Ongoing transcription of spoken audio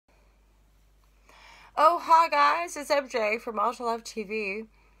Oh, hi guys, it's MJ from Auto Love TV.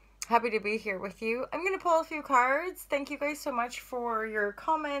 Happy to be here with you. I'm going to pull a few cards. Thank you guys so much for your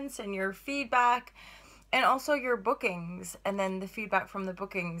comments and your feedback and also your bookings. And then the feedback from the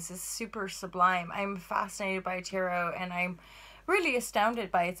bookings is super sublime. I'm fascinated by tarot and I'm really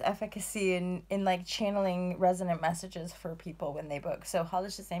astounded by its efficacy in like channeling resonant messages for people when they book. So, how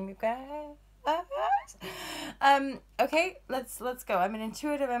does the same you guys? Okay, let's go. I'm an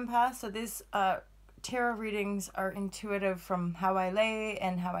intuitive empath, so this tarot readings are intuitive from how I lay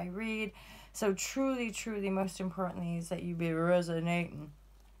and how I read. So truly, most importantly is that you be resonating.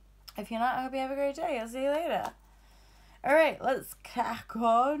 If you're not, I hope you have a great day. I'll see you later. Alright, let's crack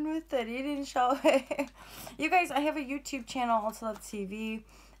on with the reading, shall we? You guys, I have a YouTube channel, Auto Love TV.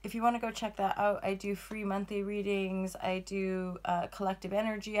 If you want to go check that out, I do free monthly readings. I do collective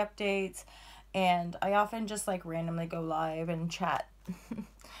energy updates. And I often just like randomly go live and chat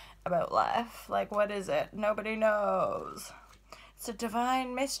about life. Like, what is it? Nobody knows. It's a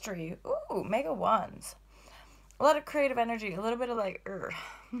divine mystery. Ooh, mega wands. A lot of creative energy. A little bit of like,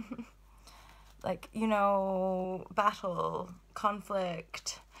 like, you know, battle,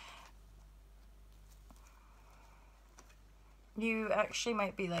 conflict. You actually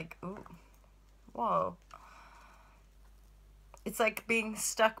might be like, ooh, whoa. It's like being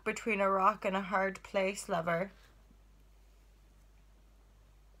stuck between a rock and a hard place, lover.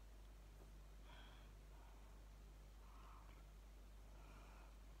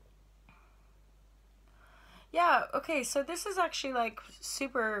 Yeah, okay, so this is actually like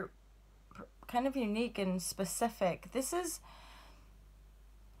super kind of unique and specific. This is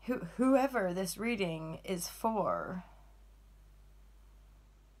whoever this reading is for.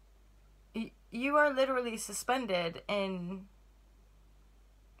 You are literally suspended in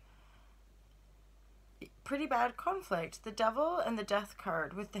pretty bad conflict. The Devil and the Death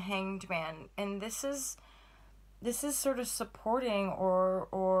card with the Hanged Man, and this is sort of supporting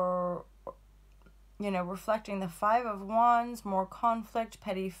or you know, reflecting the Five of Wands, more conflict,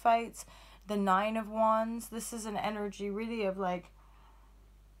 petty fights, the Nine of Wands. This is an energy really of like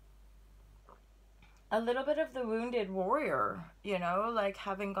a little bit of the wounded warrior, you know, like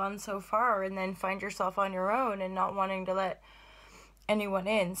having gone so far and then find yourself on your own and not wanting to let anyone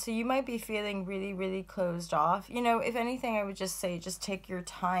in. So you might be feeling really closed off. You know, if anything, I would just say just take your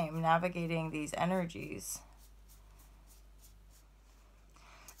time navigating these energies.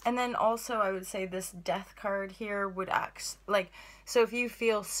 And then also I would say this Death card here would act like, so if you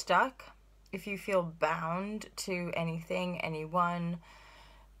feel stuck, if you feel bound to anything, anyone,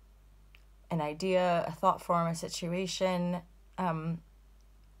 an idea, a thought form, a situation, I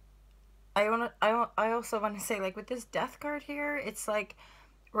also want to say, like, with this Death card here, it's like,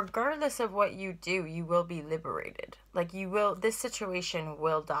 regardless of what you do, you will be liberated. Like, you will, this situation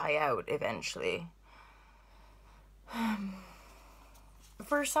will die out eventually.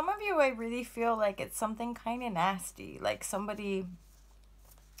 For some of you, I really feel like it's something kind of nasty, like somebody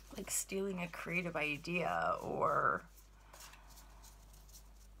like stealing a creative idea, or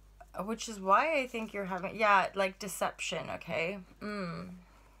which is why I think you're having, yeah, like deception, okay?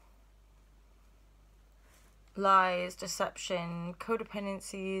 Lies, deception,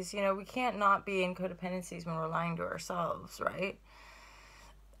 codependencies. You know, we can't not be in codependencies when we're lying to ourselves, right?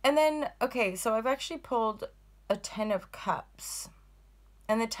 And then, okay, so I've actually pulled a Ten of Cups.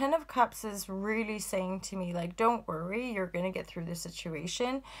 And the Ten of Cups is really saying to me, like, don't worry, you're going to get through the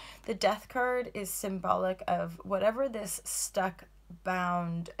situation. The Death card is symbolic of whatever this stuck,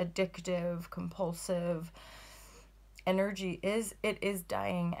 bound, addictive, compulsive energy is, it is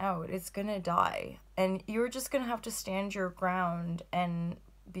dying out. It's going to die. And you're just going to have to stand your ground and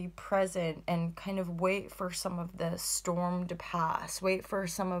be present and kind of wait for some of the storm to pass. Wait for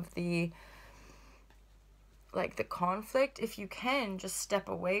some of the like the conflict. If you can, just step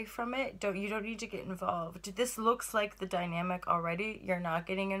away from it. You don't need to get involved. This looks like the dynamic already. You're not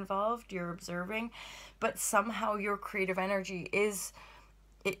getting involved, you're observing, but somehow your creative energy is,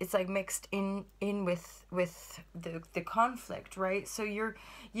 it's like mixed in with the conflict, right? So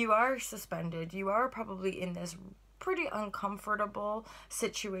you are suspended. You are probably in this pretty uncomfortable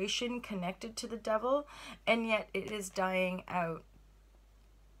situation connected to the Devil, and yet it is dying out.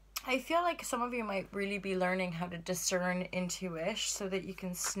 I feel like some of you might really be learning how to discern intuition so that you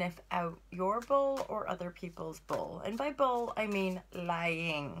can sniff out your bull or other people's bull. And by bull, I mean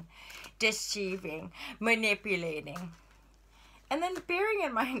lying, deceiving, manipulating. And then bearing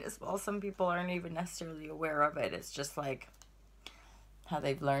in mind as well, some people aren't even necessarily aware of it. It's just like how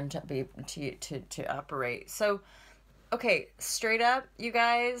they've learned to operate. So, okay, straight up, you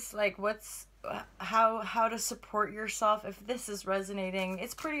guys, like, what's how to support yourself if this is resonating.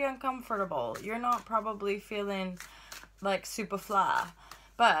 It's pretty uncomfortable. You're not probably feeling like super fly,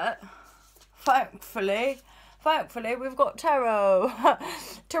 but thankfully we've got tarot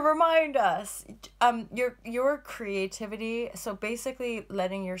to remind us your creativity. So basically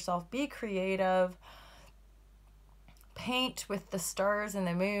letting yourself be creative, paint with the stars and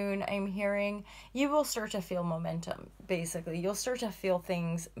the moon. I'm hearing you will start to feel momentum. Basically you'll start to feel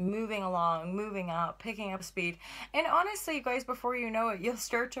things moving along, moving up, picking up speed. And honestly, you guys, before you know it, you'll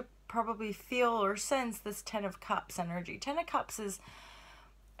start to probably feel or sense this 10 of Cups energy. 10 of Cups is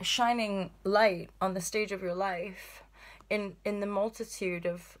a shining light on the stage of your life in the multitude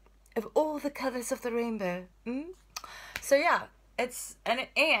of all the colors of the rainbow. So yeah, it's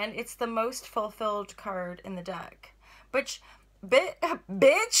it's the most fulfilled card in the deck. Bitch,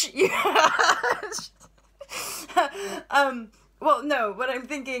 yes. Well, no, what I'm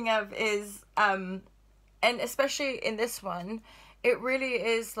thinking of is, and especially in this one, it really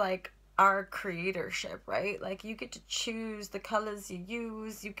is like our creatorship, right? Like you get to choose the colors you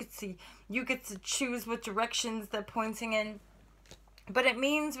use. You get to choose what directions they're pointing in. But it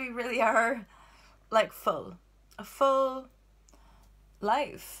means we really are like a full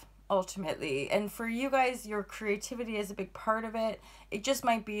life. Ultimately, and for you guys, your creativity is a big part of it. It just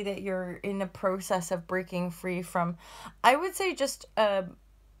might be that you're in a process of breaking free from, I would say, just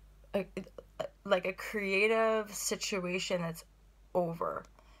like a creative situation that's over,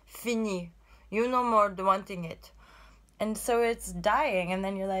 fini. You no more wanting it, and so it's dying. And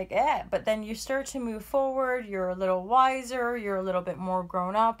then you're like, but then you start to move forward. You're a little wiser. You're a little bit more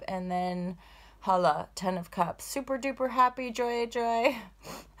grown up, and then. Holla, 10 of Cups. Super duper happy, joy.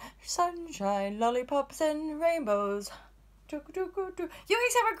 Sunshine, lollipops, and rainbows. You guys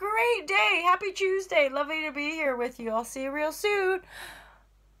have a great day. Happy Tuesday. Lovely to be here with you. I'll see you real soon.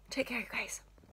 Take care, you guys.